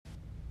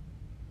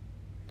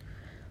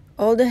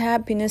All the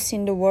happiness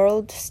in the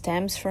world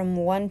stems from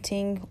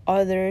wanting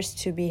others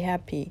to be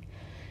happy,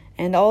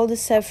 and all the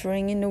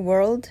suffering in the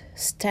world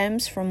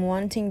stems from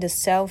wanting the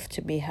self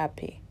to be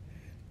happy.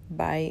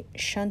 By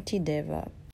Shantideva.